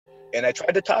And I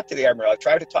tried to talk to the admiral. I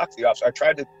tried to talk to the officer. I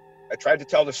tried to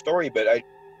tell the story, but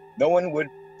no one would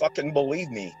fucking believe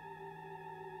me.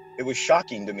 It was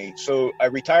shocking to me. So I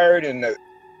retired, and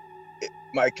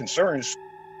my concerns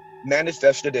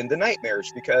manifested into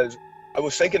nightmares, because I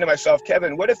was thinking to myself,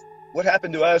 Kevin, what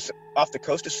happened to us off the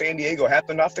coast of San Diego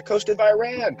happened off the coast of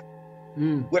Iran?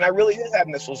 When I really did have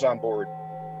missiles on board,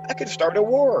 I could start a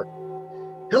war.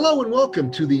 Hello and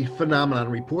welcome to the Phenomenon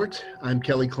Report. I'm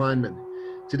Kelly Kleinman.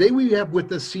 Today we have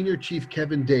with us Senior Chief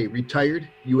Kevin Day, retired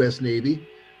U.S. Navy,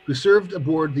 who served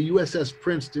aboard the USS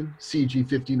Princeton,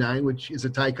 CG-59, which is a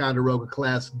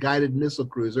Ticonderoga-class guided missile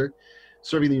cruiser,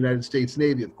 serving the United States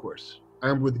Navy, of course.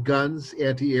 Armed with guns,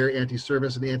 anti-air,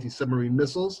 anti-surface, and anti-submarine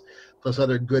missiles, plus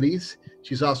other goodies.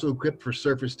 She's also equipped for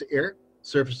surface-to-air,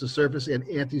 surface-to-surface, and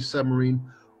anti-submarine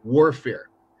warfare.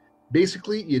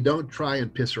 Basically, you don't try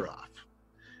and piss her off.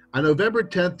 On November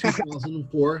 10th,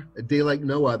 2004, a day like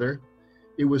no other,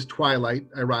 it was twilight,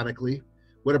 ironically.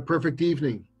 What a perfect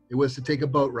evening it was to take a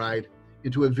boat ride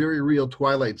into a very real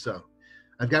twilight zone.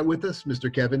 I've got with us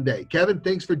Mr. Kevin Day. Kevin,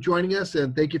 thanks for joining us,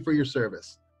 and thank you for your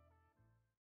service.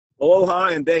 Aloha,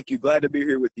 and thank you. Glad to be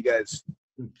here with you guys.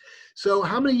 So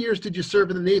how many years did you serve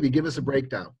in the Navy? Give us a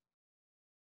breakdown.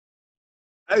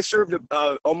 I served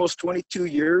almost 22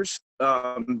 years,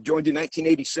 joined in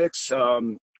 1986.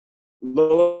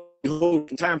 Little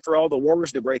time for all the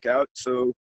wars to break out.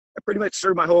 So I pretty much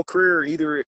served my whole career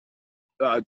either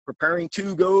preparing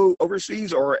to go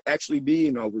overseas or actually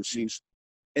being overseas.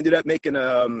 Ended up making,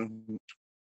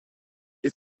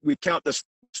 if we count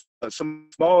some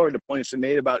smaller deployments, I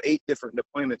made about 8 different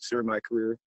deployments during my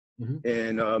career.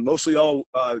 And mostly all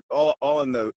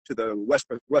to the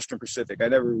Western Pacific. I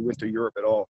never went to Europe at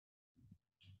all.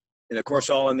 And of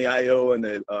course, all in the IO and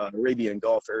the Arabian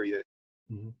Gulf area.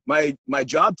 My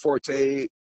job forte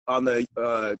on the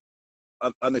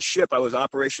ship, I was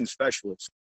operations specialist,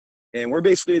 and we're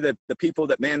basically the people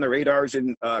that man the radars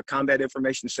in Combat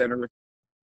Information Center,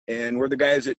 and we're the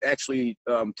guys that actually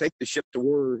take the ship to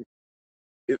war.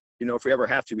 If we ever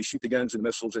have to, we shoot the guns and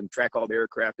missiles and track all the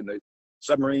aircraft and the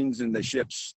submarines and the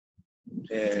ships,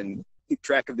 and keep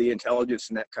track of the intelligence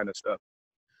and that kind of stuff.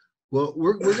 Well,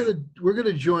 we're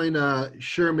gonna join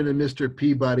Sherman and Mr.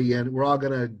 Peabody, and we're all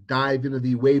gonna dive into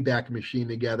the Wayback Machine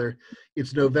together.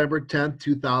 It's November 10th,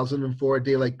 2004, a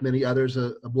day like many others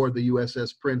aboard the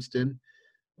USS Princeton.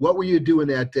 What were you doing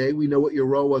that day? We know what your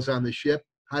role was on the ship.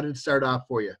 How did it start off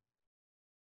for you?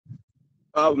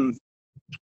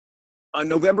 On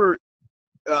November,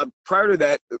 prior to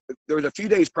that, there was a few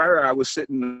days prior, I was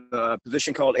sitting in a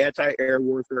position called Anti-Air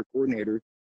Warfare Coordinator,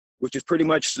 which is pretty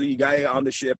much the guy on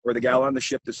the ship or the gal on the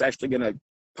ship that's actually going to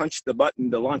punch the button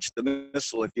to launch the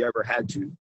missile if you ever had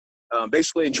to.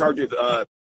 Basically in charge of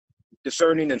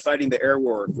discerning and fighting the air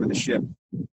war for the ship.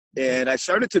 And I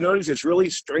started to notice this really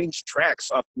strange tracks.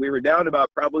 We were down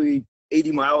about probably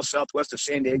 80 miles southwest of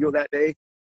San Diego that day.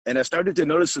 And I started to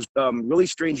notice this really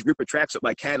strange group of tracks up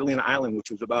by Catalina Island, which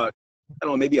was about, I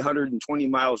don't know, maybe 120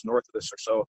 miles north of us or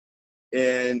so.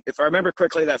 And if I remember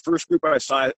correctly, that first group I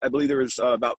saw, I believe there was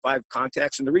about 5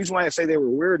 contacts. And the reason why I say they were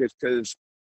weird is because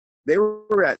they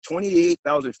were at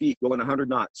 28,000 feet going 100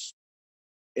 knots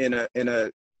in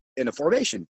a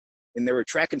formation. And they were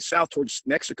tracking south towards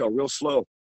Mexico real slow.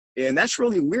 And that's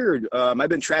really weird. I've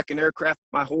been tracking aircraft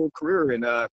my whole career, and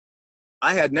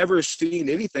I had never seen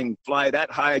anything fly that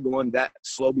high going that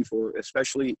slow before,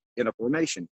 especially in a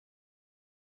formation.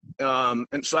 And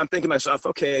so I'm thinking to myself,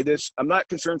 okay, I'm not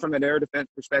concerned from an air defense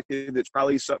perspective. It's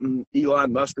probably something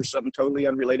Elon Musk or something totally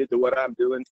unrelated to what I'm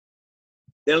doing.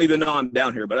 They don't even know I'm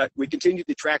down here, but we continue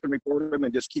to track and report them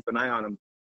and just keep an eye on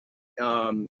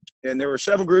them. And there were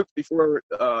several groups before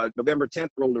November 10th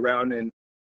rolled around. And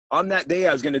on that day,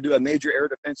 I was going to do a major air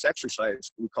defense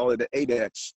exercise. We call it an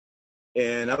ADEX.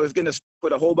 And I was going to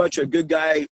put a whole bunch of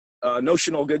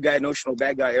notional good guy, notional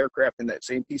bad guy aircraft in that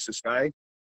same piece of sky.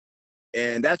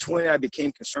 And that's when I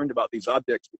became concerned about these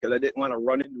objects, because I didn't want to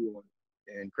run into one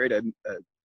and create a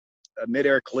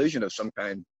mid-air collision of some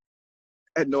kind.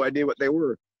 I had no idea what they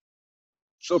were.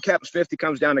 So Captain Smith, he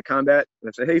comes down to combat, and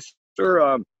I say, hey,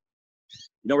 sir,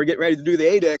 we're getting ready to do the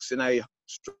ADEX, and I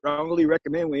strongly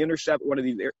recommend we intercept one of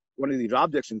these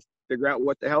objects and figure out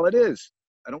what the hell it is.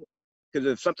 Because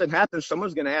if something happens,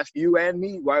 someone's going to ask you and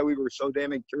me why we were so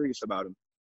damn curious about them.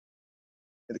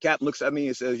 And the captain looks at me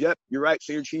and says, yep, you're right,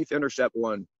 Senior Chief, intercept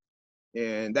one.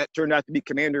 And that turned out to be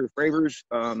Commander Fravors'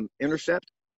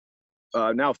 intercept,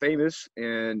 now famous.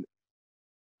 And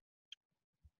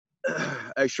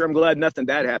I'm glad nothing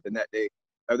bad happened that day,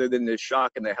 other than the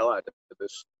shock and the hell out of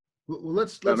this. Well,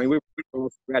 let's I mean, we were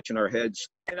scratching our heads.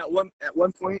 And at one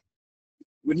point,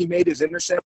 when he made his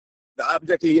intercept, the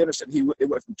object he intercepted, it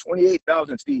went from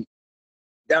 28,000 feet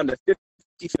down to 50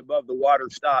 feet above the water,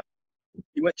 stopped.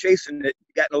 He went chasing it,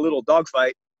 got in a little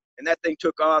dogfight, and that thing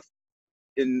took off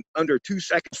in under 2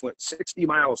 seconds, went 60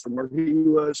 miles from where he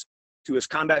was to his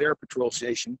combat air patrol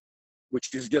station,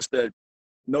 which is just a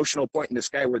notional point in the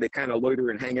sky where they kind of loiter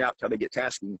and hang out till they get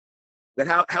tasking. But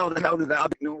how the hell did the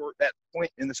object know where that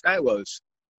point in the sky was?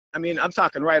 I mean, I'm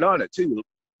talking right on it too,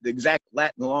 the exact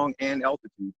lat and long and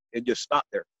altitude. It just stopped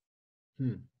there.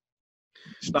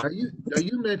 Now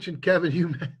you mentioned,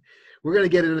 Kevin, we're going to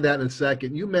get into that in a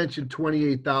second. You mentioned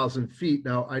 28,000 feet.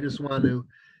 Now, I just want to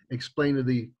explain to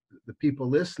the people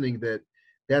listening that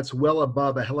that's well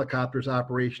above a helicopter's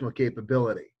operational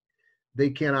capability. They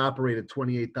can't operate at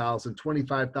 28,000.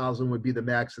 25,000 would be the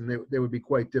max, and they would be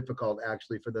quite difficult,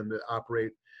 actually, for them to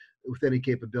operate with any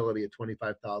capability at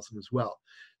 25,000 as well.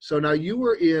 So now you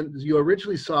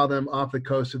originally saw them off the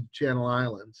coast of Channel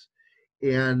Islands,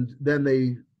 and then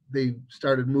they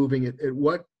started moving at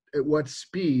what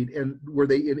speed, and were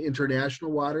they in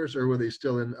international waters, or were they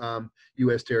still in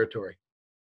U.S. territory?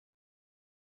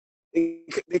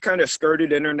 They kind of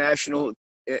skirted international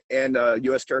and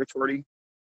U.S. territory,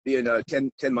 being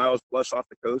 10 miles plus off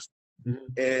the coast. Mm-hmm.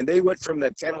 And they went from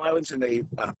the Channel Islands, and they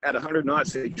at 100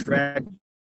 knots they tracked.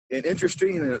 And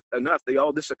interesting enough, they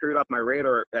all disappeared off my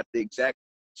radar at the exact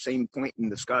same point in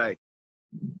the sky.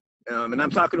 And I'm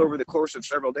talking over the course of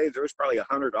several days. There was probably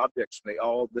 100 objects, and they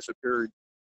all disappeared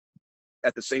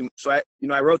at the same. So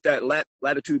I wrote that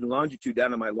latitude and longitude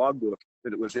down in my logbook.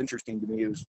 That it was interesting to me. It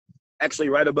was actually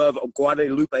right above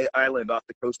Guadalupe Island off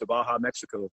the coast of Baja,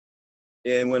 Mexico.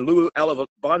 And when Lou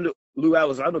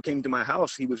Elizondo came to my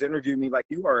house, he was interviewing me like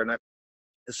you are. And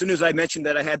as soon as I mentioned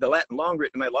that I had the Latin long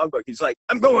written in my logbook, he's like,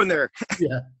 "I'm going there."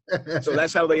 Yeah. So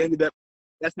that's how they ended up.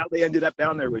 That's how they ended up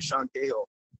down there with Sean Cahill.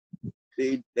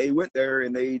 They went there,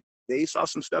 and they saw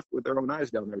some stuff with their own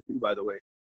eyes down there too. By the way.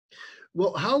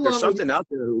 Well, how long? There's something out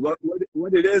there.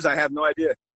 What it is, I have no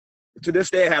idea. To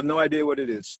this day, I have no idea what it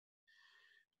is.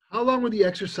 How long were the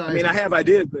exercises? I mean, I have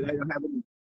ideas, but I don't have any.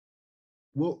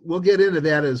 We'll get into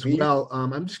that as well.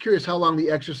 I'm just curious how long the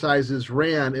exercises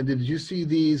ran, and did you see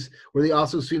these? Were they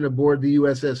also seen aboard the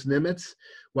USS Nimitz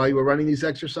while you were running these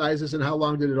exercises? And how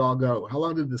long did it all go? How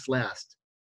long did this last?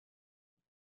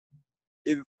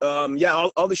 All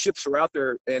the ships were out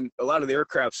there, and a lot of the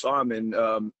aircraft saw them.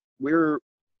 And we were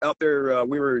out there.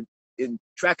 We were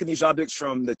tracking these objects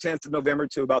from the 10th of November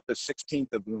to about the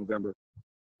 16th of November,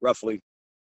 roughly.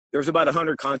 There was about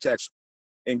 100 contacts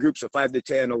in groups of 5 to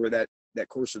 10 over that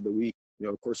course of the week,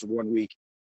 course of 1 week.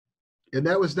 And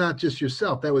that was not just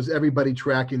yourself; that was everybody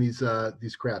tracking these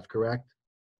craft, correct?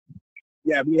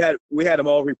 Yeah, we had them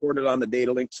all reported on the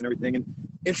data links and everything. And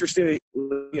interestingly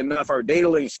enough, our data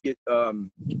links get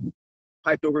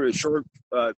piped over to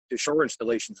shore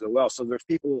installations as well. So there's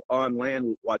people on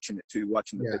land watching it too,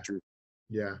 watching the picture.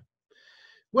 Yeah.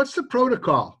 What's the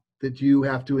protocol that you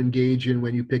have to engage in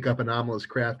when you pick up anomalous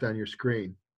craft on your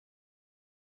screen?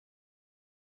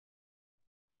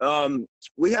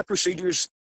 We have procedures.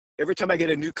 Every time I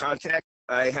get a new contact,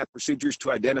 I have procedures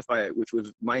to identify it, which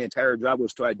was my entire job,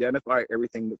 was to identify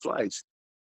everything that flies.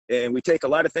 And we take a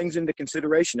lot of things into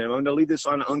consideration. And I'm going to leave this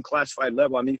on an unclassified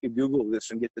level. I mean, you can Google this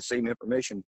and get the same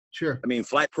information. Sure. I mean,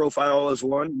 flight profile is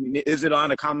one. I mean, is it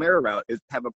on a common air route?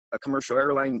 Have a commercial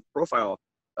airline profile?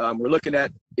 We're looking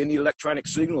at any electronic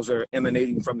signals that are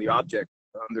emanating from the object.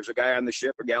 There's a guy on the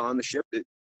ship, a gal on the ship that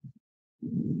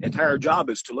entire job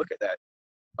is to look at that.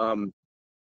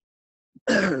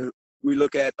 We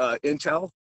look at intel.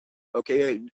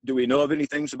 Okay, do we know of any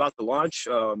things about the launch?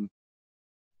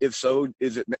 If so,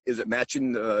 is it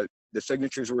matching the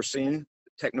signatures we're seeing,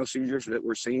 the techno signatures that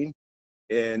we're seeing?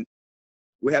 And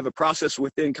we have a process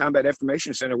within Combat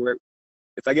Information Center where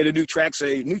if I get a new track,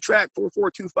 say new track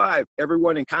 4425,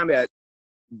 everyone in combat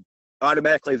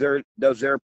automatically does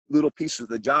their little piece of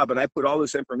the job, and I put all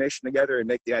this information together and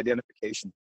make the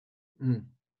identification. Mm.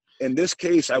 In this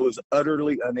case, I was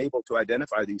utterly unable to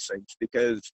identify these things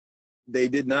because they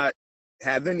did not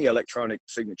have any electronic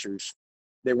signatures.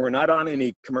 They were not on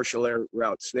any commercial air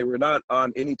routes. They were not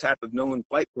on any type of known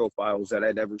flight profiles that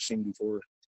I'd ever seen before.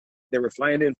 They were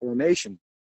flying in formation.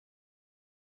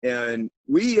 And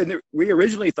we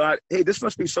originally thought, hey, this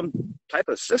must be some type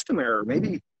of system error,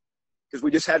 maybe because we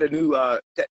just had a new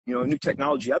new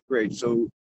technology upgrade. So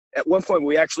at one point,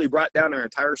 we actually brought down our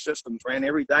entire systems, ran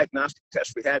every diagnostic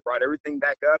test we had, brought everything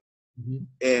back up,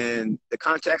 and the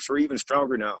contacts are even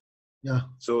stronger now. Yeah.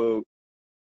 So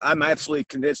I'm absolutely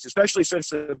convinced, especially since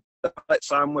the pilot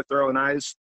saw them with their own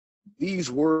eyes, these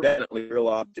were definitely real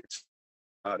objects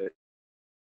about it.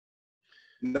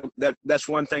 No, that's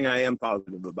one thing I am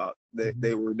positive about.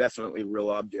 They were definitely real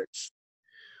objects.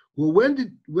 Well,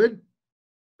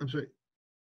 I'm sorry,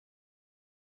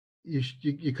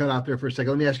 you cut out there for a second.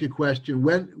 Let me ask you a question.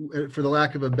 When, for the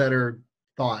lack of a better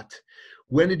thought,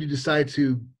 when did you decide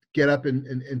to get up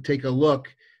and take a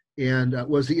look? And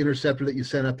was the interceptor that you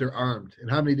sent up there armed? And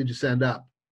how many did you send up?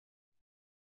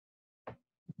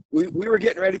 We were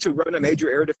getting ready to run a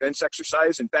major air defense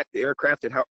exercise. In fact, the aircraft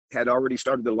had already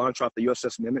started to launch off the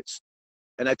USS Nimitz.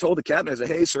 And I told the captain, I said,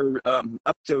 hey, sir,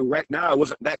 up to right now, I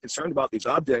wasn't that concerned about these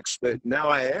objects, but now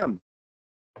I am.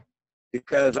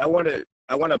 Because I want to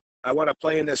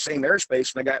play in this same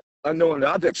airspace, and I got unknown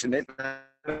objects in it. And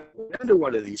I under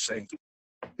one of these things.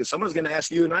 Because someone's going to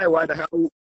ask you and I, why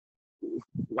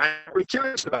are we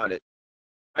curious about it?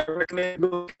 I recommend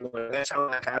going. That's how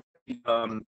that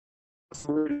happened.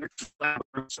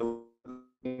 So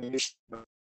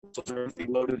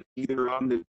loaded either on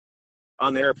the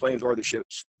airplanes or the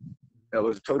ships. It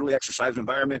was a totally exercise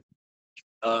environment.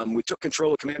 We took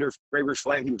control of Commander Fravier's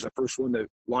flight. He was the first one to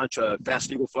launch a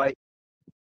Fast Eagle flight.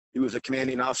 He was a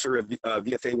commanding officer of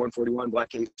VFA 141 Black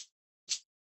Case.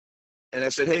 And I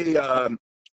said, hey, I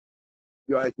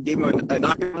gave him a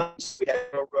knock-on. We had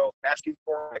no real asking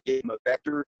for him. I gave him a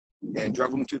vector and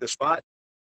drove him to the spot.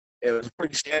 It was a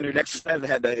pretty standard exercise. I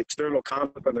had the external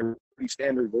comms on the pretty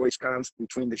standard voice comms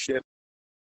between the ship,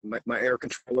 my air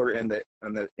controller, and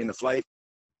in the flight,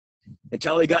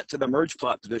 until he got to the merge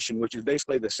plot position, which is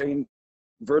basically the same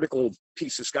vertical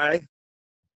piece of sky.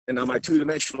 And on my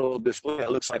two-dimensional display,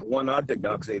 it looks like one object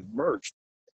now because they've merged.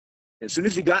 As soon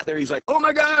as he got there, he's like, oh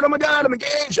my God, I'm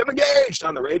engaged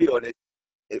on the radio. And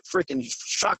it freaking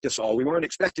shocked us all. We weren't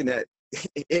expecting that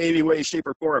in any way, shape,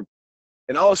 or form.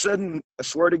 And all of a sudden, I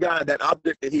swear to God, that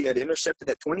object that he had intercepted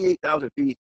at 28,000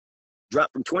 feet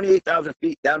dropped from 28,000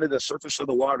 feet down to the surface of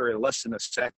the water in less than a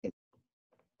second.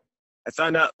 I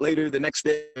found out later the next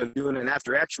day, doing an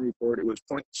after-action report, it was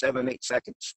 0.78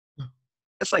 seconds.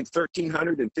 That's like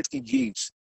 1,350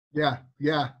 Gs. Yeah.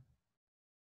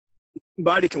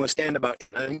 Body can withstand about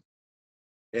 9,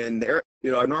 and a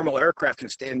normal aircraft can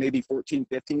stand maybe 14,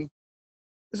 15.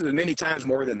 This is many times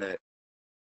more than that.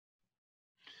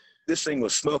 This thing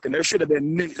was smoking. There should have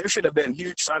been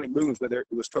huge sonic booms, but it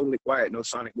was totally quiet, no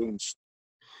sonic booms.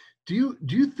 Do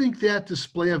you think that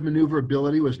display of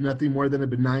maneuverability was nothing more than a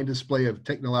benign display of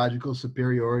technological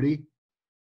superiority?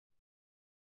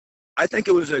 I think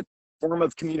it was a form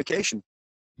of communication.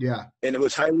 Yeah. And it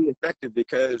was highly effective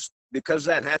because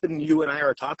that happened, you and I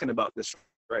are talking about this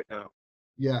right now.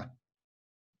 Yeah.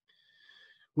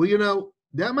 Well,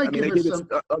 that might give us some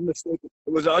unmistakable.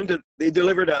 They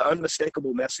delivered an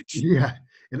unmistakable message. Yeah,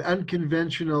 an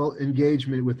unconventional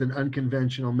engagement with an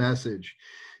unconventional message.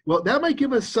 Well, that might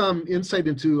give us some insight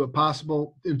into a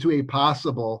possible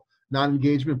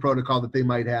non-engagement protocol that they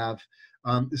might have.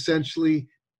 Essentially,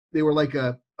 they were like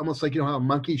almost like how a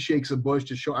monkey shakes a bush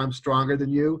to show I'm stronger than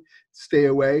you. Stay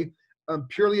away.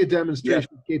 Purely a demonstration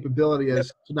of capability as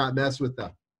to not mess with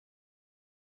them.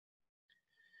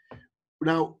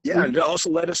 Now, and to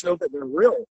also let us know that they're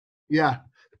real. Yeah.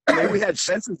 I mean, we had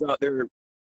sensors out there.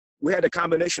 We had a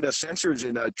combination of sensors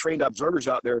and trained observers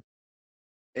out there.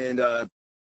 And I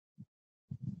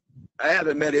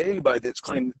haven't met anybody that's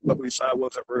claimed what we saw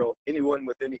wasn't real, anyone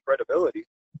with any credibility.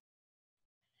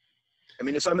 I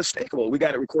mean, it's unmistakable. We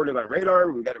got it recorded on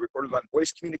radar. We got it recorded on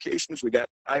voice communications. We got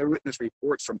eyewitness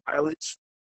reports from pilots.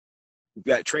 We've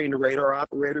got trained radar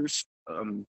operators.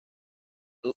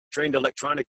 Trained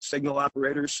electronic signal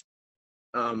operators.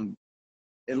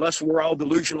 Unless we're all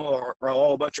delusional or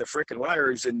all a bunch of freaking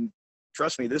liars, and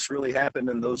trust me, this really happened,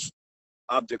 and those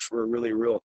objects were really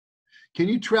real. Can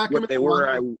you track what they were?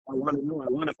 I want to know. I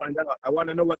want to find out. I want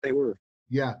to know what they were.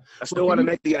 Yeah. I still want to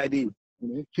make the ID.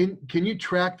 Can you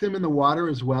track them in the water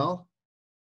as well?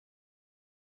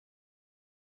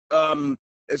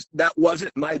 That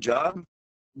wasn't my job,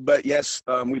 but yes,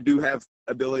 we do have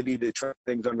ability to track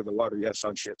things under the water, yes,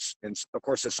 on ships. And of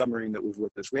course, the submarine that was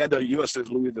with us. We had the USS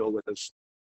Louisville with us.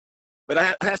 But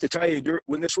I have to tell you,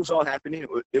 when this was all happening,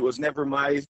 it was never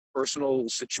my personal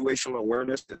situational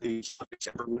awareness that these subjects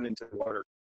ever went into the water.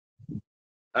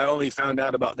 I only found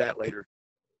out about that later.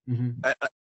 Mm-hmm.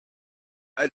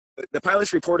 The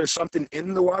pilots reported something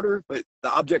in the water, but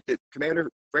the object that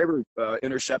Commander Fravor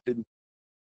intercepted,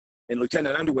 and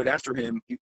Lieutenant Underwood after him,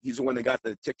 he's the one that got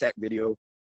the Tic Tac video.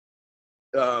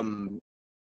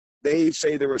 They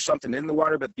say there was something in the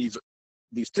water, but these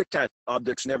Tic Tac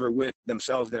objects never went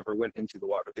into the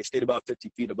water. They stayed about 50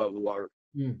 feet above the water.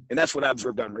 And that's what I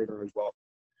observed on radar as well.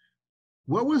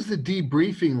 What was the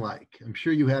debriefing like? I'm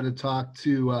sure you had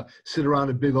to sit around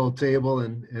a big old table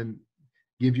and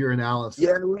give your analysis.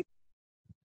 Yeah,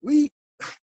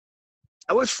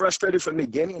 I was frustrated from the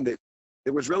beginning that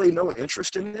there was really no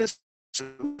interest in this. So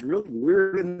it was really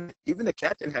weird, and even the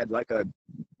captain had like a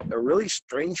really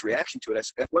strange reaction to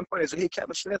it. At one point, I said, "Hey,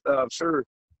 Captain Smith, sir,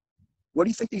 what do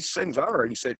you think these things are?"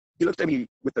 And he looked at me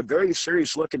with a very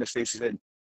serious look in his face. He said,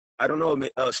 "I don't know,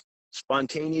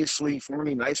 spontaneously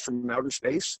forming ice from outer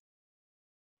space."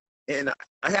 And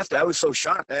I was so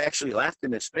shocked, I actually laughed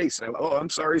in his face. And I'm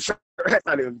sorry, sir. I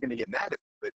thought he was going to get mad at me,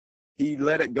 but he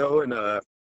let it go, and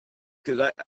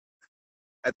because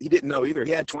he didn't know either.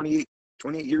 He had 28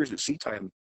 years of sea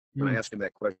time when I asked him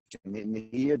that question, and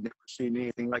he had never seen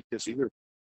anything like this either.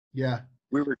 Yeah,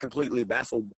 we were completely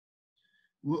baffled.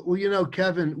 Well,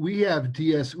 Kevin, we have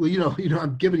DS. Well,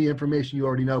 I'm giving you information you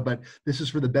already know, but this is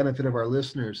for the benefit of our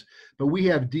listeners. But we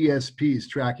have DSPs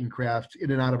tracking craft in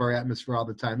and out of our atmosphere all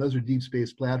the time. Those are deep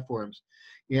space platforms,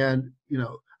 and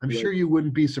I'm sure you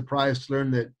wouldn't be surprised to learn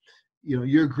that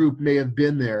your group may have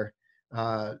been there,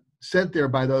 sent there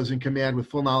by those in command with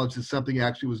full knowledge that something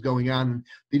actually was going on, and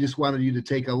they just wanted you to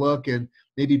take a look and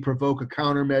maybe provoke a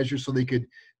countermeasure so they could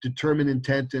determine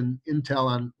intent and intel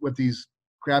on what these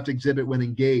craft exhibit when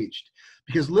engaged.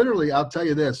 Because literally, I'll tell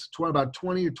you this, about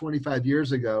 20 or 25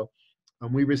 years ago,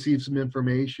 we received some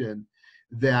information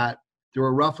that there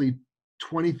were roughly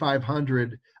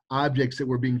 2,500 objects that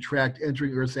were being tracked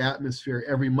entering Earth's atmosphere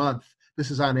every month. This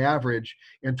is on average,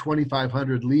 and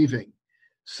 2,500 leaving.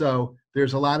 So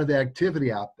there's a lot of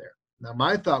activity out there. Now,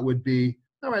 my thought would be,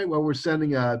 all right, well, we're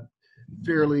sending a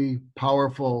fairly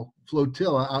powerful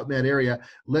flotilla out in that area.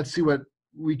 Let's see what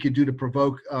we could do to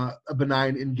provoke a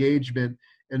benign engagement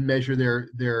and measure their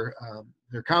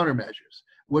countermeasures.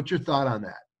 What's your thought on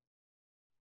that?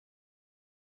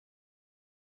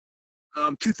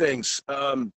 Two things.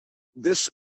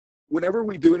 Whenever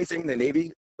we do anything in the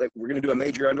Navy, like we're going to do a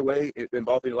major underway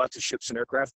involving lots of ships and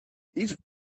aircraft,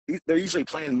 they're usually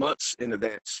planned months in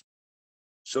advance.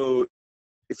 So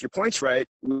if your point's right,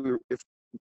 if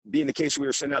being the case we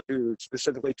were sent out there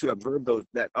specifically to observe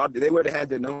that object, they would have had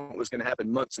to know what was going to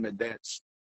happen months in advance.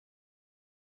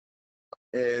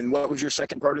 And what was your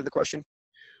second part of the question?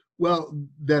 Well,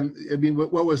 then, I mean,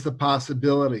 what was the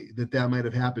possibility that might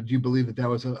have happened? Do you believe that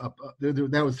was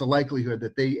that was the likelihood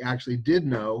that they actually did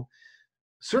know?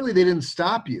 Certainly, they didn't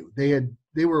stop you.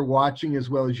 They were watching as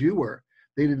well as you were.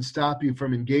 They didn't stop you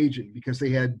from engaging because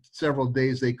they had several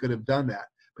days they could have done that,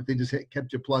 but they just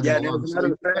kept you plugged in. Yeah, as a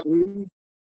matter of fact,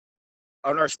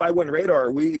 on our Spy 1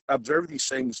 radar, we observed these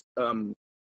things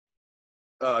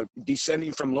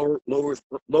descending from low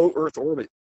Earth orbit.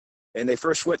 And they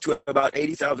first went to about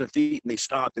 80,000 feet, and they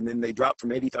stopped, and then they dropped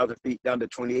from 80,000 feet down to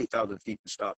 28,000 feet and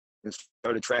stopped and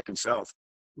started tracking south.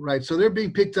 Right, so they're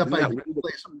being picked up by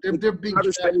they're being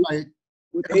tracked by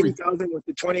 80,000 with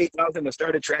the 28,000 and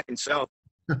started tracking south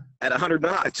at 100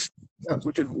 knots,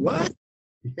 which is what?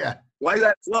 Yeah. Why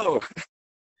that slow?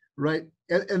 Right,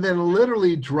 and then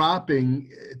literally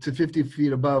dropping to 50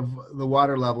 feet above the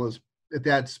water level is at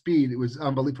that speed. It was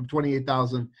unbelievable. From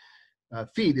 28,000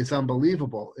 feet, it's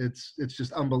unbelievable. It's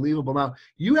just unbelievable. Now,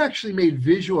 you actually made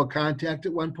visual contact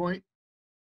at one point.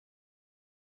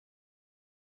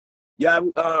 Yeah,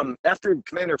 after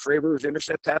Commander Fravier's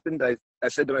intercept happened, I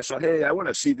said to myself, hey, I want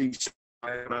to see these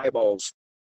eyeballs.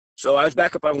 So I was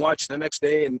back up on watch the next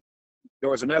day, and there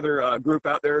was another group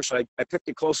out there, so I picked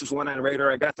the closest one on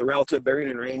radar. I got the relative bearing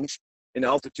and range and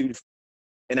altitude,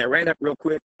 and I ran up real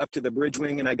quick up to the bridge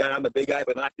wing, and I got on the big eye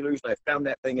binoculars, and I found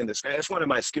that thing in the sky. That's one of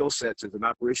my skill sets as an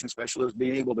operations specialist,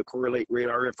 being able to correlate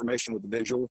radar information with the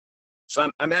visual. So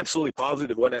I'm absolutely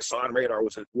positive what I saw on radar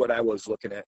was what I was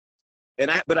looking at.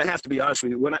 But I have to be honest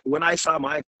with you, when I saw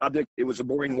my object, it was a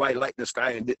boring white light in the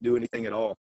sky and didn't do anything at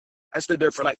all. I stood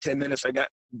there for like 10 minutes. I got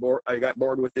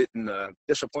bored with it and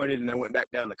disappointed, and I went back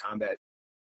down to combat.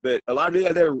 But a lot of the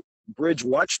other bridge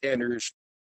watchstanders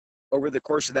over the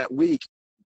course of that week,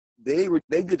 they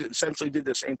essentially did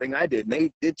the same thing I did. And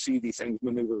they did see these things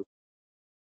when they were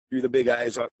through the big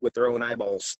eyes with their own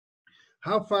eyeballs.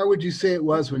 How far would you say it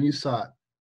was when you saw it?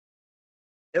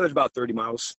 It was about 30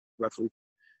 miles, roughly.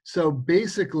 So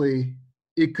basically,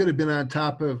 it could have been on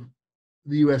top of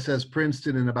the USS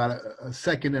Princeton in about a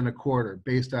second and a quarter,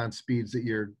 based on speeds that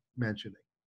you're mentioning.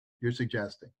 You're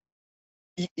suggesting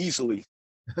easily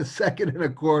a second and a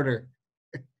quarter.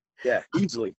 Yeah,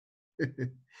 easily.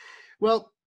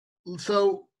 Well,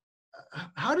 so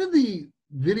how did the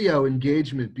video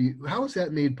engagement how was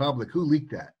that made public? Who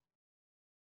leaked that?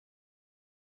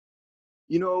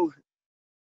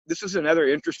 This is another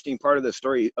interesting part of the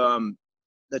story.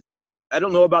 That I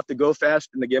don't know about the Go Fast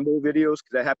and the gimbal videos,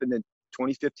 because that happened in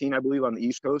 2015, I believe, on the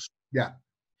East Coast. Yeah.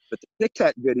 But the Tic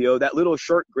Tac video, that little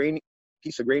short grainy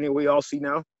piece of granite we all see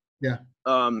now. Yeah.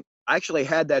 I actually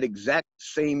had that exact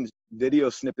same video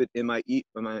snippet in my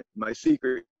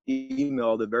secret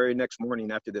email the very next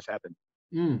morning after this happened.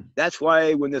 That's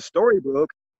why when this story broke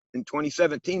in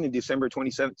 2017, in December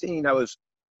 2017, I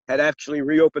had actually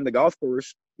reopened the golf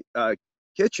course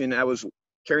kitchen. I was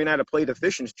carrying out a plate of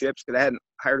fish and chips because I hadn't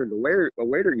hired a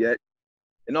waiter yet.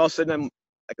 And all of a sudden I'm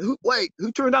like,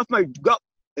 who turned off my golf?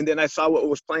 And then I saw what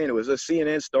was playing. It was a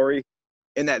CNN story,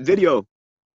 and that video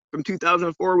from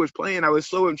 2004 was playing. I was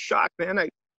so in shock, man. I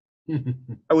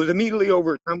was immediately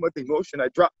overcome with emotion. I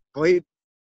dropped the plate,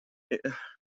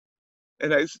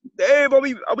 and I said, Dave,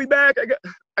 I'll be back.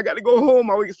 I got to go home.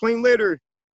 I'll explain later.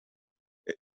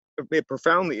 It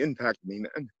profoundly impacted me,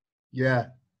 man. Yeah,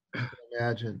 I can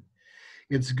imagine.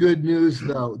 It's good news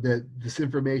though that this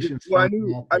information. I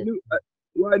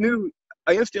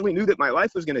instantly knew that my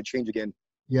life was going to change again.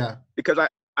 Yeah. Because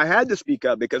I had to speak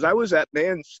up, because I was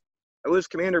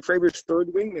Commander Fravier's third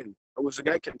wingman. I was the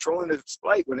guy controlling his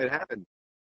flight when it happened.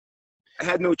 I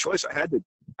had no choice. I had to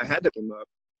come up.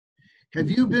 Have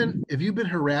you been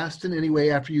harassed in any way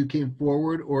after you came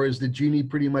forward, or is the genie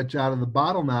pretty much out of the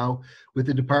bottle now, with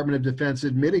the Department of Defense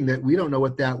admitting that we don't know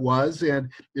what that was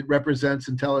and it represents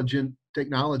intelligent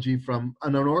technology from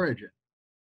unknown origin?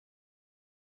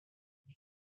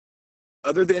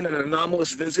 Other than an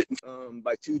anomalous visit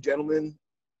by two gentlemen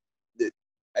that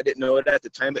I didn't know it at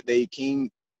the time, but they came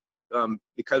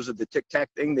because of the Tic Tac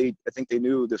thing. I think they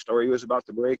knew the story was about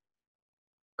to break.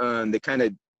 They kind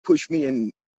of pushed me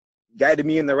and guided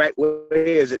me in the right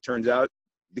way, as it turns out,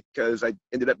 because I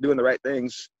ended up doing the right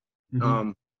things.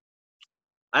 Mm-hmm.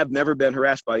 I've never been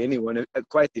harassed by anyone.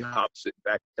 Quite the opposite.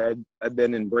 In fact, I've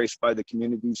been embraced by the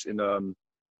communities and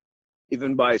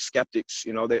even by skeptics.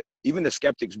 That even the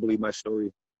skeptics believe my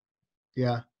story.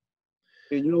 Yeah.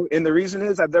 And the reason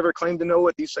is I've never claimed to know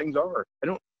what these things are. I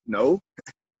don't know.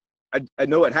 I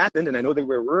know it happened, and I know they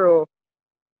were real,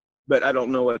 but I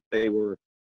don't know what they were.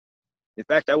 In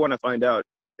fact, I want to find out.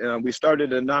 We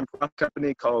started a nonprofit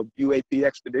company called UAP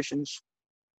Expeditions.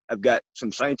 I've got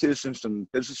some scientists and some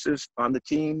physicists on the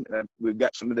team. We've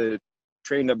got some of the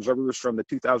trained observers from the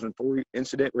 2004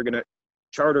 incident. We're going to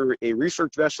charter a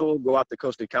research vessel, go out the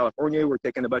coast of California. We're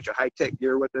taking a bunch of high-tech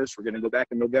gear with us. We're going to go back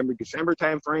in November, December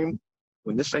timeframe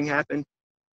when this thing happened,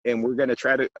 and we're going to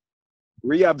try to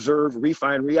reobserve,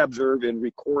 and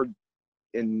record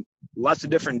in lots of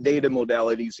different data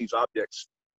modalities these objects,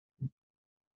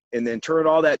 and then turn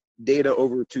all that data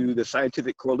over to the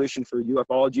Scientific Coalition for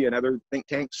Ufology and other think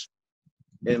tanks,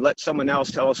 and let someone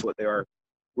else tell us what they are.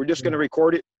 We're just going to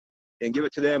record it and give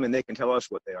it to them, and they can tell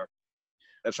us what they are.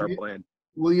 That's our plan.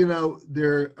 Well,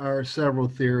 there are several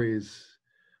theories.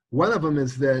 One of them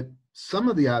is that some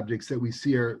of the objects that we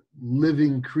see are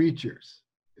living creatures.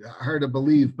 Hard to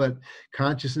believe, but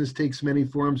consciousness takes many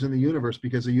forms in the universe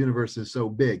because the universe is so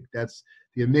big. That's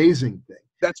the amazing thing.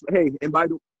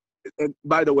 And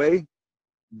by the way,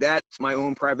 that's my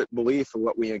own private belief of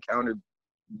what we encountered.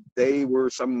 They were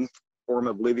some form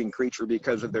of living creature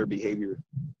because of their behavior.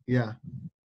 Yeah.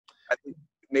 I think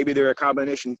maybe they're a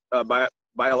combination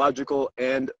biological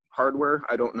and hardware.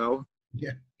 I don't know.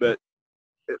 Yeah. But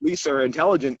at least their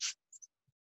intelligence,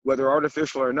 whether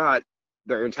artificial or not,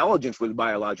 their intelligence was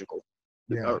biological.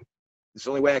 Yeah. It's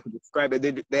the only way I can describe it.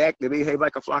 They behave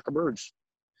like a flock of birds.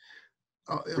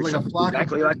 Like a flock of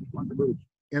birds.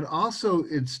 And also,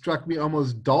 it struck me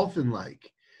almost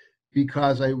dolphin-like,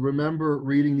 because I remember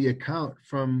reading the account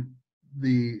from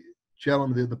the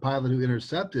gentleman, the pilot who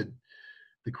intercepted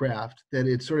the craft, that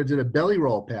it sort of did a belly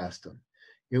roll past him.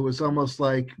 It was almost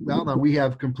like, well, now we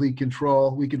have complete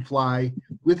control. We can fly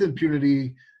with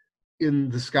impunity in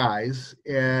the skies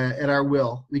at our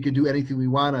will. We can do anything we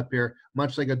want up here,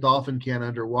 much like a dolphin can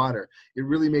underwater. It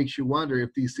really makes you wonder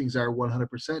if these things are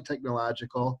 100%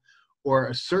 technological, or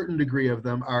a certain degree of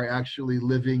them are actually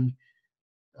living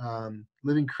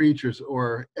creatures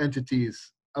or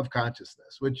entities of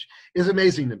consciousness, which is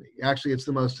amazing to me. Actually, it's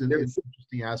the most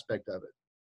interesting aspect of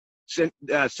it.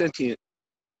 Sentient.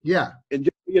 Yeah. And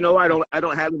I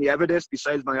don't have any evidence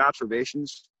besides my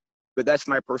observations, but that's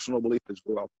my personal belief as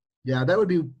well. Yeah, that would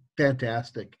be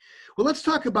fantastic. Well, let's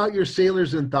talk about your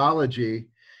Sailor's Anthology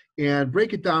and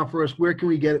break it down for us. Where can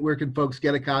we get it? Where can folks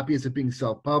get a copy? Is it being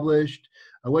self-published?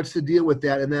 What's the deal with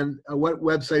that? And then what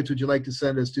websites would you like to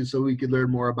send us to so we could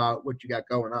learn more about what you got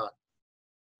going on?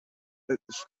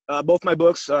 Both my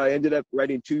books, I ended up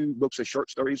writing 2 books of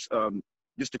short stories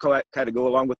just to kind of go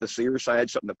along with the series. So I had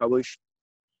something to publish.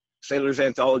 Sailor's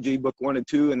Anthology, Book 1 and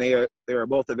 2, and they are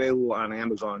both available on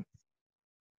Amazon.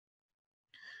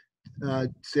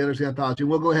 Sailor's Anthology.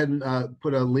 We'll go ahead and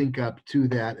put a link up to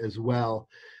that as well.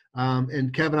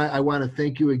 And Kevin, I want to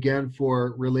thank you again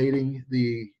for relating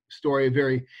the story, a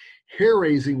very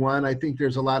hair-raising one. I think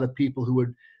there's a lot of people who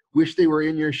would wish they were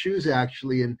in your shoes,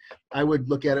 actually. And I would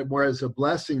look at it more as a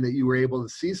blessing that you were able to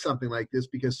see something like this,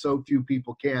 because so few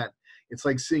people can. It's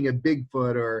like seeing a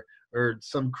Bigfoot or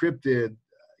some cryptid,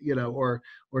 or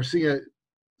seeing a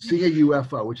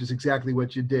UFO, which is exactly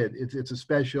what you did. It's a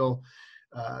special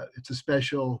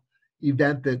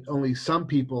event that only some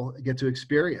people get to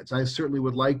experience. I certainly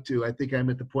would like to. I think I'm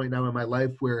at the point now in my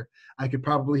life where I could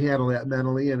probably handle that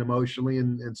mentally and emotionally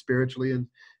and spiritually and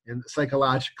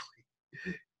psychologically.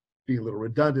 Being a little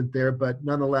redundant there, but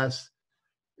nonetheless,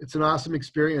 it's an awesome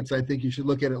experience. I think you should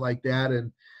look at it like that.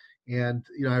 And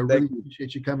I really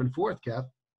appreciate you coming forth, Kev.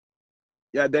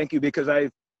 Yeah, thank you, because I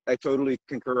totally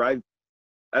concur.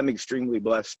 I'm extremely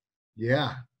blessed.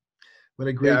 Yeah. What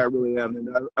a great. Yeah, I really am. And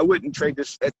I wouldn't trade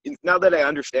this. Now that I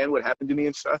understand what happened to me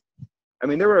and stuff, I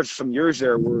mean, there were some years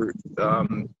there where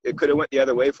it could have went the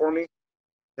other way for me,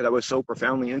 because I was so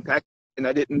profoundly impacted, and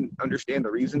I didn't understand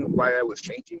the reason why I was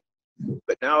changing.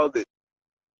 But now that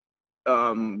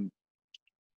the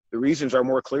reasons are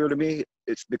more clear to me,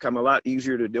 it's become a lot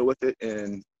easier to deal with it,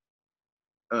 and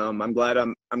I'm glad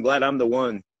I'm the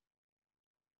one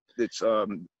that's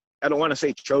I don't want to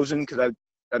say chosen, because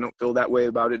I don't feel that way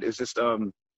about it. It's just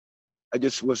I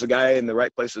just was the guy in the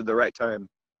right place at the right time.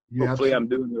 Yeah, hopefully, I'm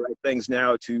doing the right things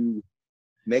now to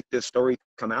make this story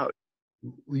come out.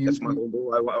 That's my whole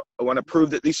goal. I want to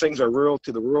prove that these things are real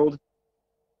to the world,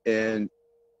 and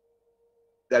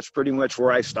that's pretty much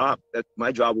where I stop. That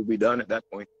my job will be done at that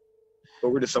point.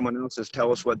 Over to someone else to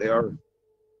tell us what they are.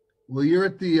 Well, you're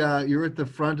at the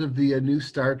front of the new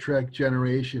Star Trek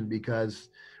generation, because,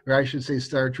 or I should say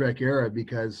Star Trek era,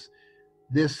 because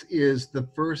this is the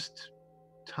first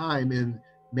time in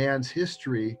man's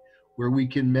history where we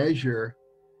can measure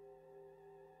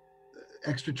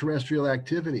extraterrestrial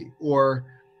activity or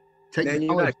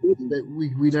technology that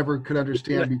we never could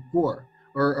understand before,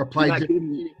 or apply different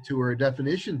meaning to, or a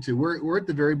definition to. We're at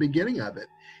the very beginning of it,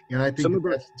 and I think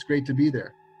it's great to be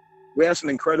there. We have some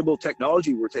incredible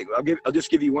technology we're taking. I'll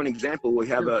just give you one example. We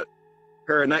have a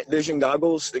pair of night vision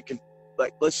goggles that can,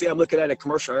 like, let's say I'm looking at a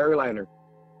commercial airliner.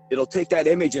 It'll take that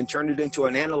image and turn it into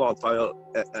an analog file,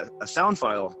 a sound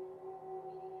file.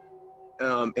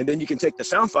 And then you can take the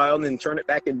sound file and then turn it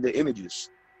back into images.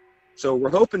 So we're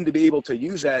hoping to be able to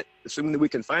use that, assuming that we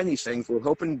can find these things. We're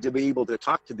hoping to be able to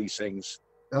talk to these things.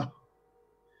 Oh.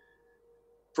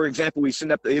 For example, we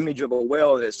send up the image of a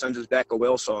whale and it sends us back a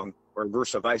whale song, or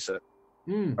versa versa.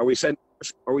 Or we send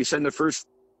the first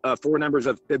 4 numbers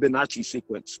of Fibonacci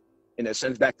sequence, and it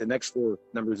sends back the next 4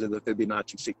 numbers of the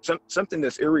Fibonacci sequence. Something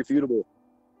that's irrefutable.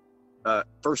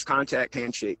 First contact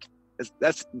handshake.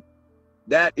 That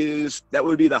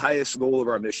would be the highest goal of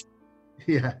our mission.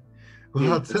 Yeah.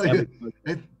 Well, I'll tell you,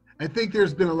 I think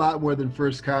there's been a lot more than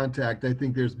first contact. I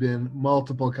think there's been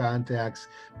multiple contacts,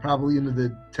 probably into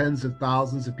the tens of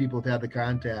thousands of people have had the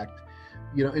contact,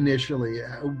 initially.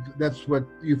 That's what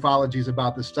ufology is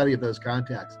about, the study of those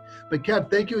contacts. But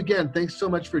Kev, thank you again. Thanks so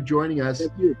much for joining us.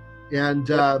 Thank you. And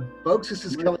folks, this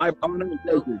is Kelly. My honor and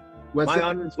pleasure. My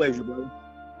honor and pleasure, brother.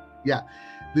 Yeah.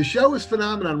 The show is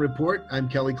Phenomenon Report. I'm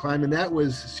Kelly Kleinman. That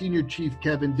was Senior Chief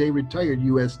Kevin Day, retired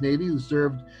U.S. Navy, who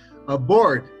served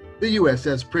aboard the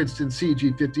USS Princeton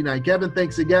CG-59. Kevin,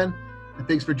 thanks again, and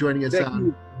thanks for joining us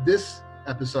on this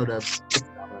episode of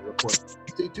Phenomenon Report.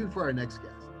 Stay tuned for our next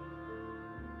guest.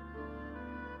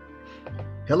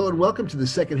 Hello and welcome to the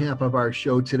second half of our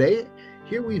show today.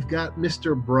 Here we've got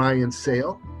Mr. Brian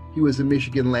Sale. He was a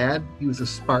Michigan lad. He was a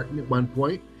Spartan at one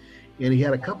point, and he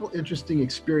had a couple interesting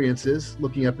experiences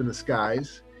looking up in the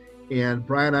skies. And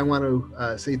Brian, I want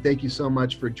to say thank you so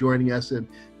much for joining us and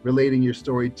relating your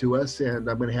story to us. And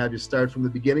I'm going to have you start from the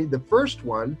beginning. The first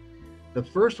one,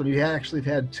 you actually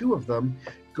had 2 of them.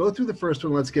 Go through the first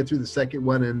one. Let's get through the second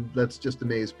one, and let's just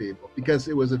amaze people, because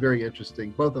it was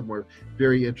both of them were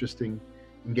very interesting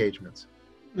engagements.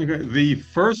 Okay. The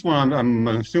first one, I'm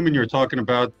assuming you're talking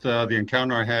about the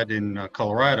encounter I had in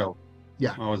Colorado.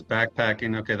 Yeah. I was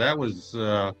backpacking. Okay, that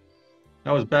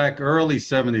was back early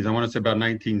 70s. I want to say about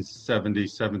 1970,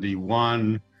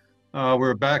 71. We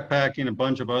were backpacking, a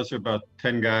bunch of us, about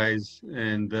 10 guys,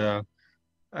 and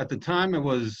at the time it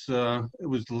was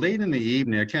late in the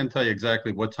evening. I can't tell you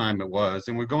exactly what time it was,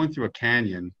 and we're going through a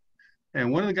canyon,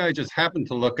 and one of the guys just happened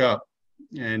to look up,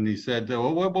 and he said,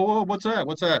 whoa, what's that?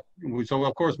 What's that? So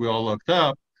of course we all looked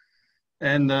up,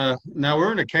 and now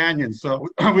we're in a canyon, so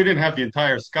we didn't have the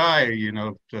entire sky,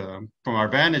 from our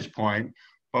vantage point,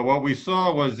 but what we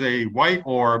saw was a white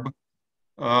orb.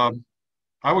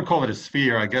 I would call it a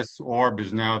sphere. I guess orb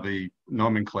is now the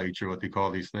nomenclature, what they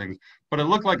call these things, but it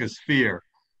looked like a sphere.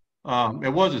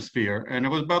 It was a sphere, and it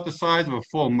was about the size of a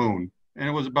full moon, and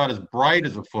it was about as bright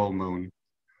as a full moon.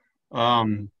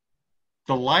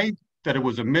 The light that it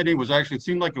was emitting was actually, it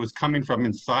seemed like it was coming from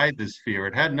inside the sphere.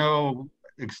 It had no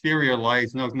exterior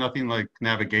lights, nothing like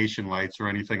navigation lights or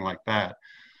anything like that.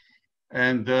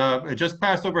 And it just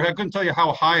passed overhead. I couldn't tell you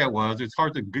how high it was. It's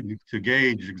hard to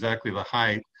gauge exactly the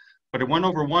height, but it went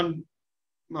over one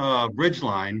ridge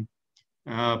line.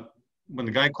 When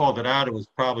the guy called it out, it was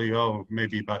probably,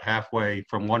 maybe about halfway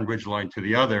from one ridge line to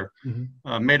the other.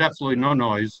 Made absolutely no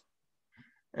noise,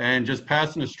 and just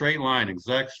passed in a straight line,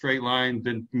 exact straight line,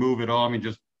 didn't move at all. I mean,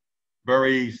 just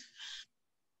very,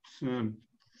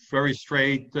 very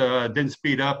straight, didn't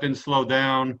speed up, didn't slow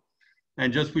down.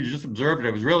 And we just observed it.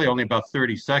 It was really only about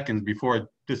 30 seconds before it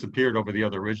disappeared over the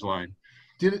other ridge line.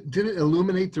 Did it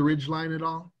illuminate the ridge line at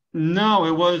all? No,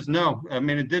 no. I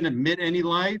mean, it didn't emit any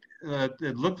light.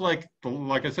 It looked like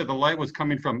I said, the light was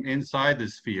coming from inside the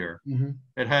sphere.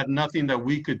 It had nothing that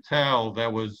we could tell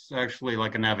that was actually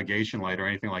like a navigation light or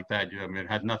anything like that. I mean, it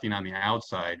had nothing on the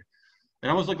outside. It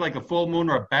almost looked like a full moon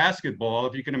or a basketball,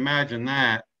 if you can imagine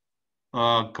that.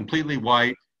 Completely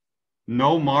white,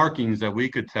 no markings that we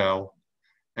could tell.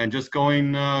 And just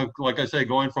going, like I say,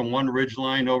 going from one ridge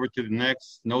line over to the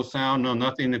next, no sound, no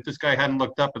nothing. If this guy hadn't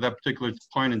looked up at that particular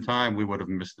point in time, we would have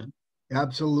missed it.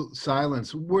 Absolute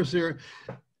silence.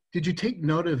 Did you take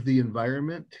note of the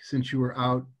environment since you were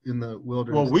out in the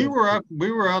wilderness? Well, we were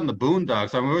out in the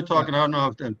boondocks. I mean, we were talking, I don't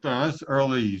know, if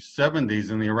early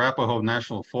 70s in the Arapahoe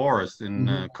National Forest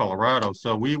in Colorado.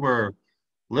 So we were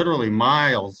literally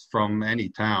miles from any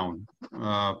town,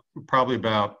 probably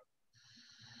about,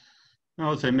 I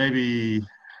would say maybe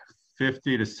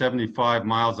 50 to 75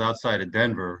 miles outside of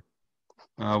Denver.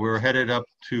 We were headed up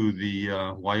to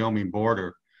the Wyoming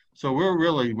border. So we're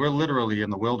literally in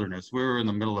the wilderness. We were in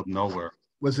the middle of nowhere.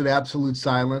 Was it absolute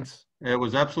silence? It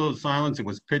was absolute silence. It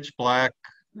was pitch black.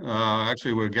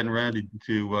 Actually, we were getting ready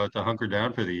to hunker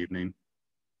down for the evening.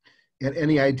 And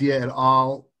any idea at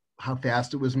all how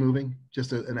fast it was moving?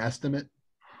 Just an estimate?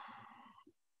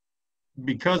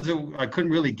 Because I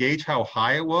couldn't really gauge how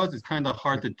high it was, it's kind of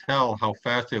hard to tell how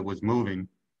fast it was moving.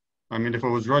 I mean, if it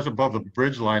was right above the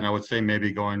bridge line, I would say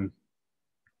maybe going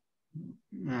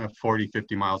 40,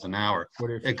 50 miles an hour.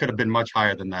 It could have been much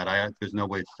higher than that. There's no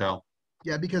way to tell.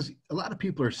 Yeah, because a lot of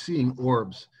people are seeing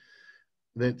orbs.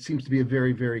 That seems to be a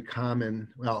very, very common,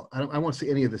 well, I won't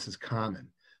say any of this is common,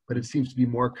 but it seems to be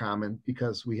more common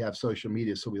because we have social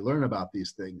media, so we learn about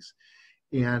these things.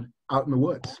 And out in the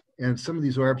woods. And some of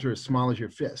these orbs are as small as your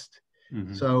fist.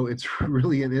 So it's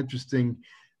really an interesting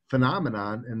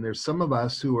phenomenon. And there's some of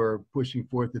us who are pushing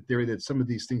forth the theory that some of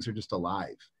these things are just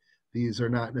alive. These are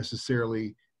not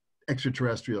necessarily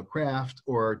extraterrestrial craft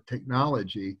or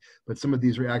technology, but some of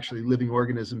these are actually living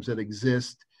organisms that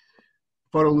exist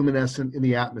photoluminescent in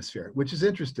the atmosphere, which is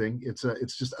interesting.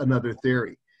 It's just another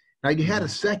theory. Now you had a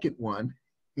second one.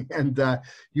 And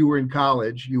you were in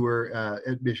college, you were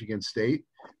at Michigan State.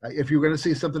 If you were going to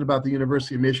say something about the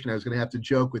University of Michigan, I was going to have to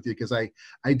joke with you because I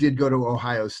did go to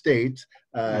Ohio State.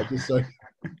 Just so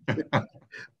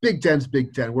Big Ten's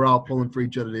Big Ten. We're all pulling for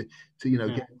each other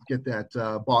to get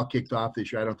that ball kicked off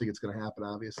this year. I don't think it's going to happen,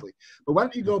 obviously. But why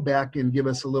don't you go back and give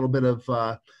us a little bit of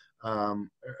a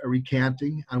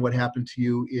recanting on what happened to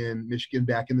you in Michigan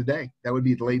back in the day? That would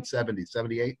be the late 70s,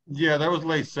 78? Yeah, that was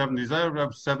late 70s. I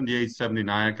was 78, 79.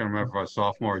 I can't remember if I was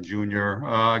sophomore or junior.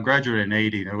 I graduated in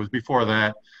 80. It was before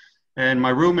that. And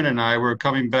my roommate and I were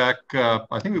coming back.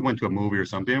 I think we went to a movie or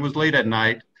something. It was late at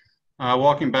night,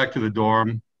 walking back to the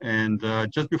dorm. And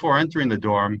just before entering the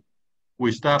dorm,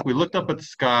 we stopped. We looked up at the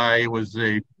sky. It was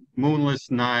a moonless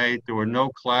night. There were no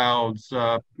clouds.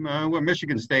 Where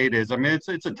Michigan State is, I mean,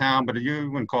 it's a town, but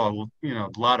you wouldn't call it, a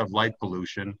lot of light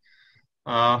pollution.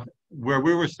 Where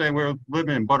we were staying, we were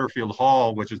living in Butterfield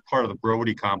Hall, which is part of the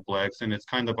Brody complex, and it's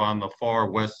kind of on the far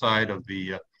west side of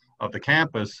the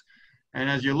campus. And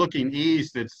as you're looking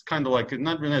east, it's kind of like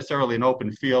not necessarily an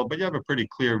open field, but you have a pretty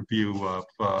clear view of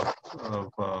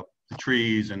the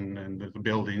trees and the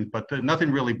buildings, but nothing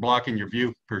really blocking your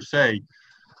view per se.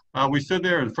 We stood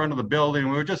there in front of the building.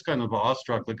 We were just kind of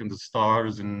awestruck looking at the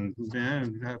stars, and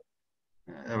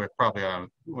probably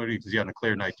what do you see on a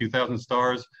clear night, 2,000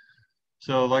 stars.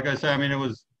 So like I said, I mean, it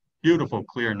was beautiful,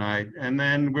 clear night. And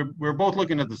then we're both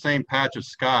looking at the same patch of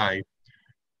sky,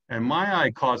 and my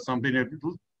eye caught something. It's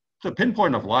a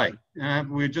pinpoint of light.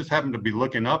 And we just happened to be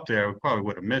looking up there. We probably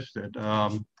would have missed it.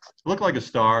 It looked like a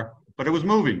star, but it was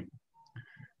moving.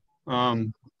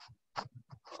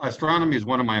 Astronomy is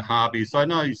one of my hobbies, so I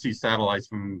know you see satellites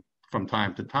from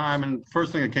time to time, and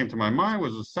first thing that came to my mind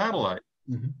was a satellite.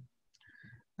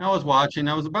 I was watching.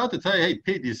 I was about to tell you, hey,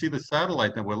 Pete, do you see the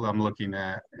satellite that I'm looking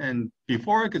at? And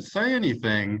before I could say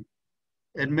anything,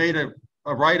 it made a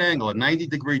right angle, a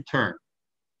 90-degree turn.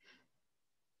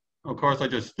 Of course, I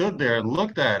just stood there and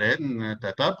looked at it. And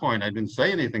at that point, I didn't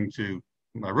say anything to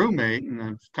my roommate. And I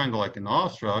was kind of like an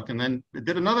awestruck. And then it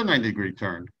did another 90-degree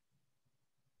turn.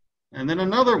 And then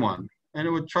another one. And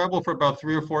it would travel for about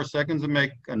 3 or 4 seconds and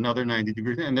make another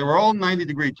 90-degree turn. And they were all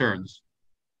 90-degree turns.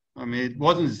 I mean, it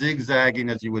wasn't zigzagging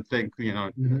as you would think, you know,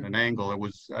 an angle. It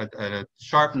was at a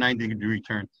sharp 90-degree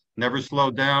turn. Never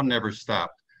slowed down, never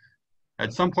stopped.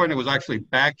 At some point, it was actually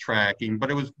backtracking, but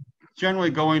it was generally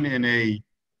going in a,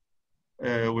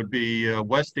 it would be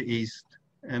west to east.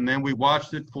 And then we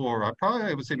watched it for,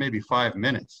 I would say maybe 5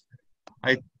 minutes.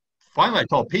 Finally, I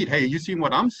told Pete, hey, you seen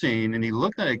what I'm seeing? And he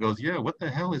looked at it and goes, yeah, what the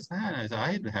hell is that? I said,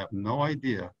 I have no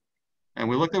idea. And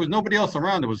we looked, there was nobody else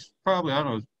around. It was probably, I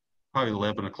don't know, probably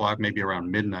 11 o'clock, maybe around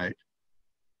midnight.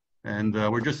 And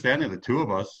we're just standing, the two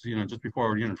of us, you know, just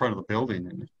before, you know, in front of the building.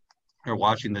 And we're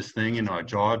watching this thing, you know, our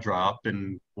jaw dropped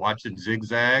and watched it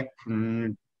zigzag.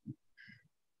 And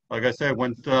like I said,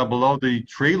 went below the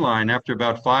tree line. After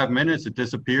about 5 minutes, it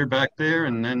disappeared back there.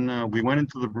 And then we went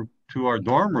into our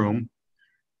dorm room.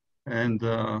 And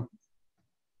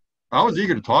I was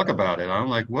eager to talk about it. I'm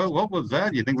like, well, what was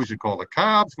that? Do you think we should call the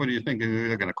cops? What do you think?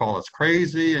 They're going to call us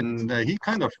crazy? And he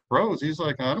kind of froze. He's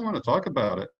like, I don't want to talk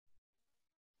about it.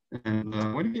 And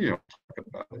what do you mean talk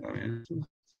about it? I mean,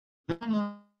 I don't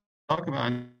know, talk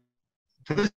about it.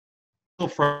 To this still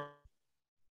froze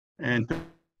and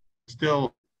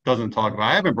still doesn't talk about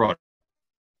it. I haven't brought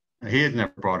it. He had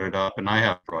never brought it up, and I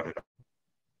have brought it up.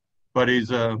 But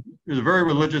he's a very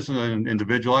religious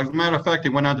individual. As a matter of fact, he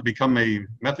went on to become a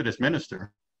Methodist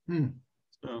minister. So,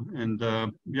 and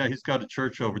yeah, he's got a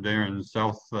church over there in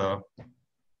South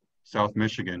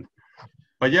Michigan.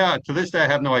 But yeah, to this day, I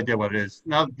have no idea what it is.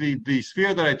 Now, the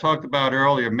sphere that I talked about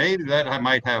earlier, maybe that I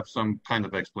might have some kind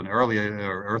of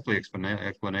earthly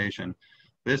explanation.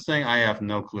 This thing, I have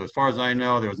no clue. As far as I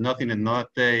know, there was nothing in that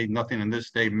day, nothing in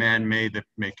this day man-made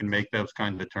that can make those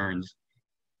kinds of turns.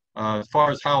 As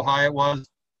far as how high it was,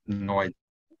 no idea.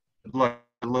 It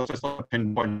looks just like a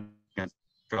pinpoint against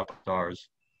a drop of stars.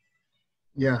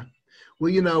 Yeah.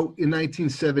 Well, you know, in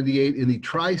 1978, in the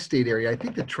tri-state area, I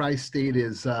think the tri-state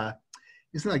is,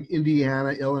 isn't like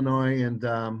Indiana, Illinois, and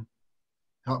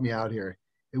help me out here.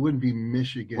 It wouldn't be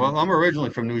Michigan. Well, I'm originally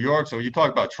from New York, so when you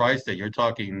talk about tri-state, you're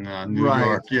talking New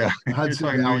York. Yeah.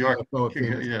 Hudson Valley, New York.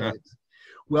 Yeah.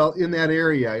 Well, in that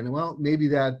area, and well, maybe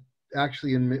that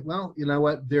actually well, you know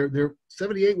what, there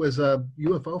 78 was a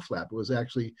UFO flap. It was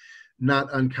actually not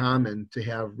uncommon to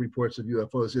have reports of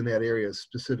UFOs in that area,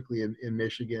 specifically in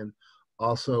Michigan,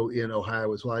 also in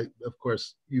Ohio as well. Of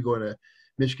course, you go to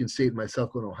Michigan State and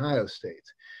myself go to Ohio State.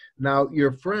 Now,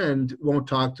 your friend won't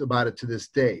talk about it to this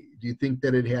day. Do you think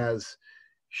that it has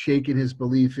shaken his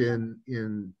belief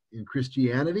in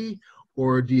Christianity,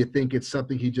 or do you think it's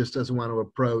something he just doesn't want to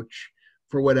approach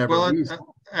for whatever reason?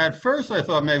 At first, I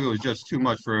thought maybe it was just too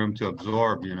much for him to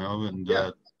absorb, you know, and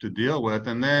to deal with.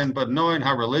 And then, but knowing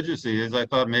how religious he is, I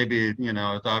thought maybe, you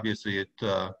know, it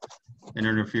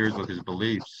interferes with his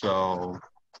beliefs. So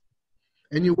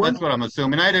that's what I'm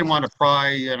assuming. I didn't want to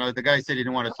pry. You know, the guy said he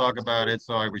didn't want to talk about it,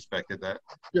 so I respected that.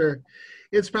 Sure.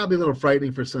 It's probably a little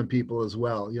frightening for some people as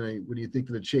well. You know, when you think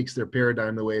that it shakes their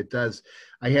paradigm the way it does.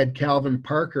 I had Calvin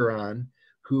Parker on,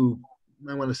 who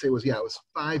I want to say was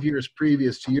 5 years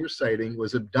previous to your sighting,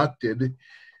 was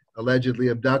allegedly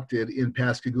abducted in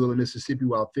Pascagoula, Mississippi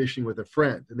while fishing with a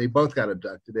friend. And they both got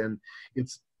abducted. And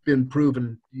it's been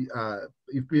proven, you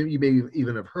may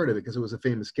even have heard of it because it was a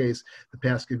famous case, the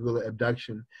Pascagoula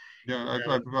abduction. Yeah,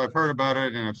 I've heard about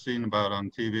it and I've seen about it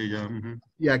on TV. Yeah. Mm-hmm.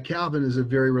 Yeah, Calvin is a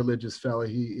very religious fellow.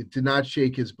 It did not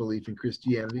shake his belief in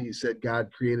Christianity. He said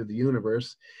God created the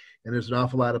universe, and there's an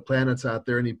awful lot of planets out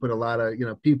there, and he put a lot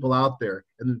of people out there.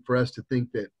 And for us to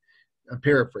think that, I'm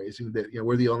paraphrasing, that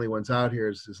we're the only ones out here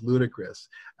is ludicrous.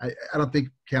 I don't think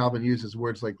Calvin uses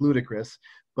words like ludicrous,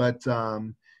 but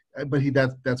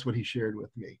that's what he shared with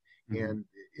me. Mm-hmm. And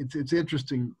it's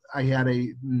interesting. I had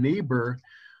a neighbor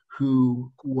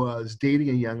who was dating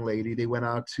a young lady. They went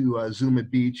out to Zuma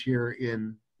Beach here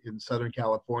in Southern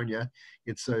California.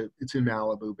 It's in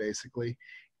Malibu basically,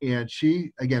 and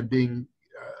she, again being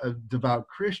a devout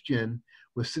Christian,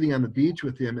 was sitting on the beach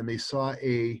with him, and they saw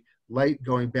a light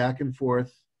going back and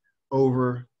forth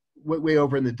way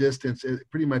over in the distance,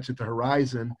 pretty much at the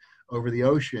horizon over the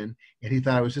ocean. And he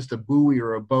thought it was just a buoy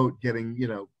or a boat getting,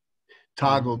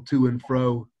 toggled to and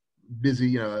fro,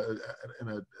 busy, in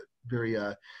a very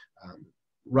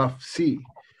rough sea.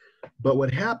 But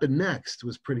what happened next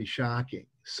was pretty shocking.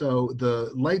 So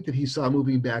the light that he saw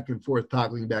moving back and forth,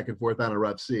 toggling back and forth on a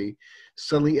rough sea,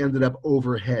 suddenly ended up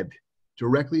overhead,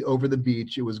 directly over the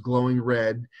beach. It was glowing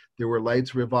red. There were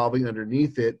lights revolving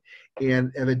underneath it.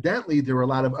 And evidently there were a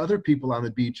lot of other people on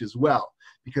the beach as well,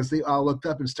 because they all looked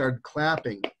up and started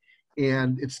clapping,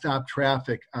 and it stopped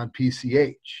traffic on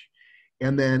PCH.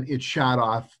 And then it shot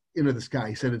off into the sky.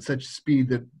 He said at such speed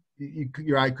that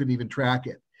your eye couldn't even track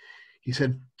it. He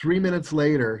said 3 minutes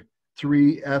later,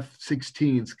 3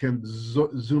 F-16s came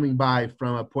zooming by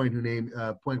from a point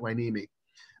Point Hueneme,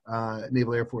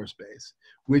 Naval Air Force Base,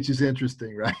 which is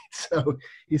interesting, right? So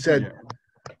he said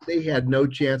they had no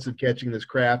chance of catching this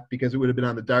craft because it would have been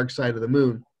on the dark side of the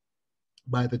moon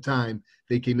by the time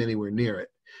they came anywhere near it.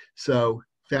 So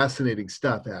fascinating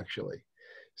stuff, actually.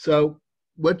 So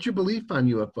what's your belief on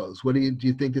UFOs? What do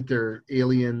you think that they're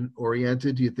alien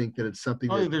oriented? Do you think that it's something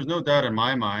There's no doubt in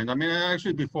my mind. I mean,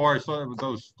 actually, before I saw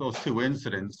those two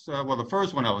incidents, well, the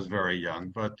first one I was very young,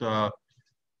 but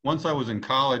once I was in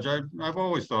college, I've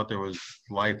always thought there was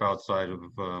life outside of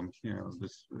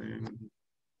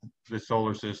this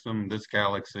solar system, this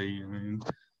galaxy. I mean,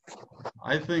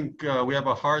 I think we have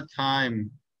a hard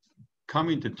time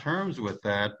coming to terms with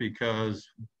that because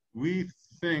we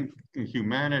think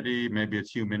humanity, maybe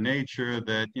it's human nature,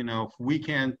 that, if we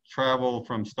can't travel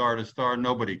from star to star,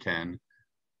 nobody can.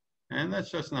 And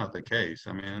that's just not the case.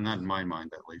 I mean, not in my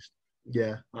mind, at least.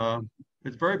 Yeah.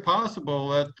 It's very possible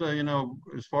that,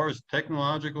 as far as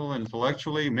technological,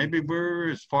 intellectually, maybe we're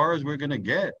as far as we're going to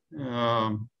get.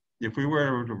 If we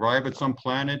were to arrive at some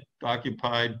planet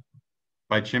occupied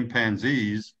by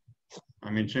chimpanzees, I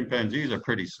mean, chimpanzees are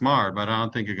pretty smart, but I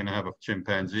don't think you're going to have a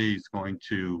chimpanzee who's going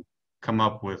to come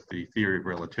up with the theory of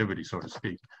relativity, so to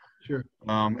speak. Sure.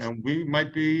 And we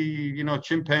might be,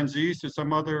 chimpanzees to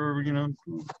some other,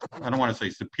 I don't want to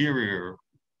say superior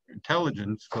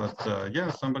intelligence, but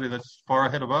somebody that's far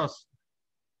ahead of us.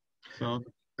 So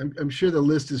I'm sure the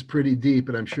list is pretty deep,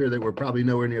 and I'm sure that we're probably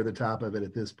nowhere near the top of it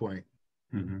at this point.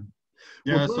 Mm-hmm.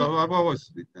 Yeah, well, so I've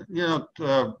always,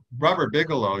 Robert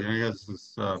Bigelow, he has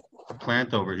this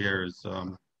plant over here.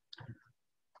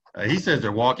 He says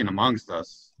they're walking amongst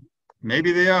us.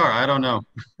 Maybe they are. I don't know.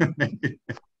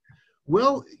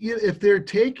 Well, if they're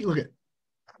taking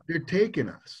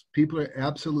us. People are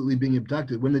absolutely being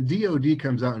abducted. When the DoD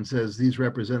comes out and says these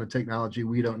represent a technology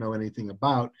we don't know anything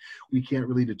about, we can't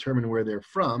really determine where they're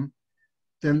from,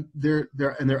 then they're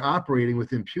operating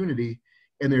with impunity,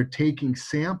 and they're taking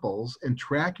samples and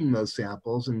tracking those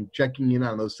samples and checking in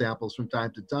on those samples from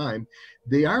time to time.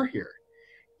 They are here.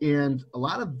 And a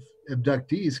lot of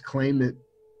abductees claim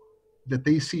that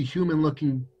they see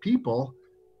human-looking people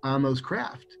on those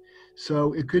craft.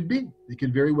 So it could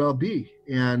very well be.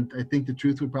 And I think the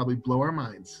truth would probably blow our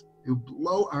minds. It would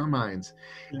blow our minds.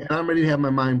 And I'm ready to have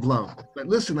my mind blown. But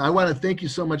listen, I want to thank you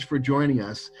so much for joining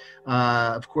us.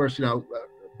 Of course,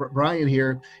 Brian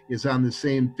here is on the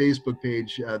same Facebook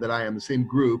page that I am, the same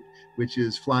group, which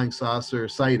is Flying Saucer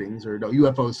Sightings, or no,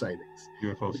 UFO Sightings.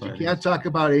 UFO Sightings. You can't talk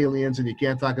about aliens, and you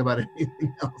can't talk about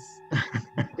anything else,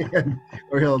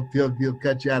 or he'll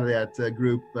cut you out of that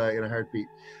group in a heartbeat.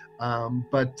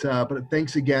 But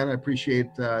thanks again. I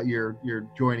appreciate your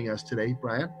joining us today,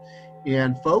 Brian.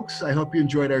 And folks, I hope you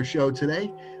enjoyed our show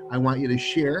today. I want you to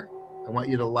share, I want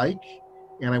you to like,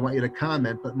 and I want you to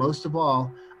comment. But most of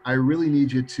all, I really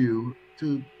need you to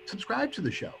subscribe to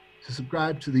the show, to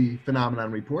subscribe to the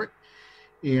Phenomenon Report.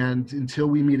 And until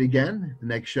we meet again, the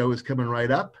next show is coming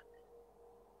right up.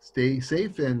 Stay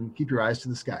safe and keep your eyes to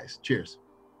the skies. Cheers.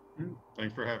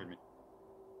 Thanks for having me.